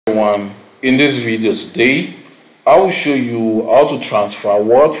everyone, in this video today I will show you how to transfer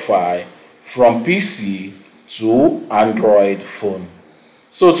Word file from PC to Android phone.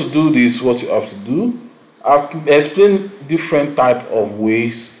 So to do this, what you have to do, I've explained different type of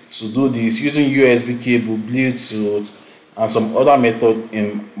ways to do this using USB cable, Bluetooth and some other method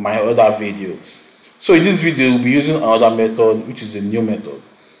in my other videos. So in this video we'll be using another method, which is a new method.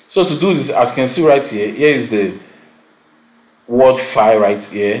 So to do this, as you can see right here, here is the Word file right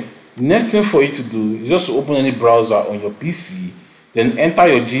here. The next thing for you to do is just to open any browser on your PC, then enter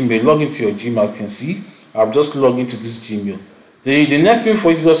your Gmail, log into your Gmail. As you can see, I've just logged into this Gmail. The next thing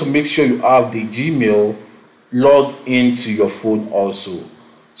for you is just to make sure you have the Gmail logged into your phone also.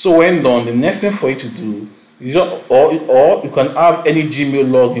 So when done, the next thing for you to do is just, or you can have any Gmail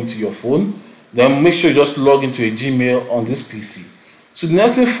logged into your phone, then make sure you just log into a Gmail on this PC. So the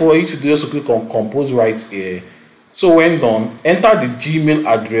next thing for you to do is to click on compose right here. So when done, enter the Gmail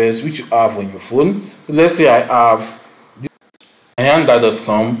address which you have on your phone. So let's say I have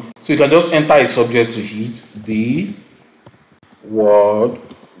ayanda.com. So you can just enter a subject to hit the Word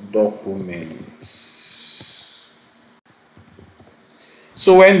documents.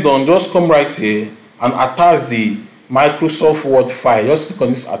 So when done, just come right here and attach the Microsoft Word file. Just click on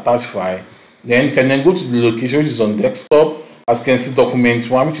this attach file. Then you can then go to the location which is on desktop. As you can see, document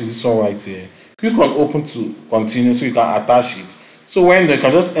 1, which is this one right here. Click on open to continue so you can attach it. So when done, you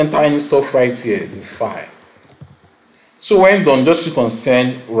can just enter any stuff right here, the file. So when done, just click on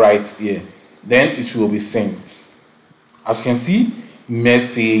send right here. Then it will be sent. As you can see,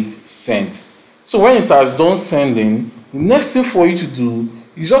 message sent. So when it has done sending, the next thing for you to do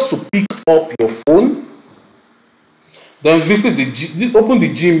is just to pick up your phone. Then visit open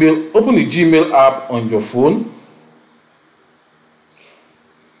the Gmail app on your phone.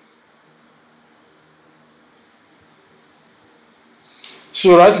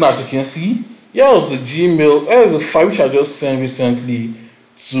 So right now, as you can see, here is the Gmail. Here is the file which I just sent recently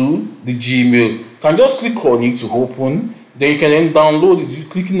to the Gmail. You can just click on it to open. Then you can then download it. You're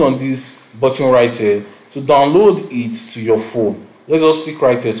clicking on this button right here to download it to your phone. Let's just click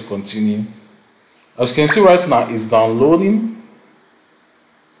right here to continue. As you can see right now, it's downloading.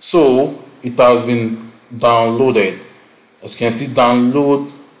 So it has been downloaded. As you can see,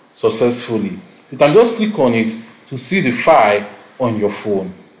 download successfully. You can just click on it to see the file on your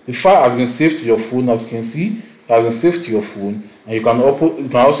phone. The file has been saved to your phone. As you can see, it has been saved to your phone, and you can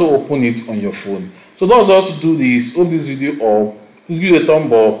also open it on your phone. So that's how to do this. Hope this video up. Please give it a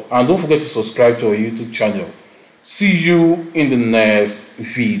thumb up and don't forget to subscribe to our YouTube channel. See you in the next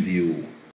video.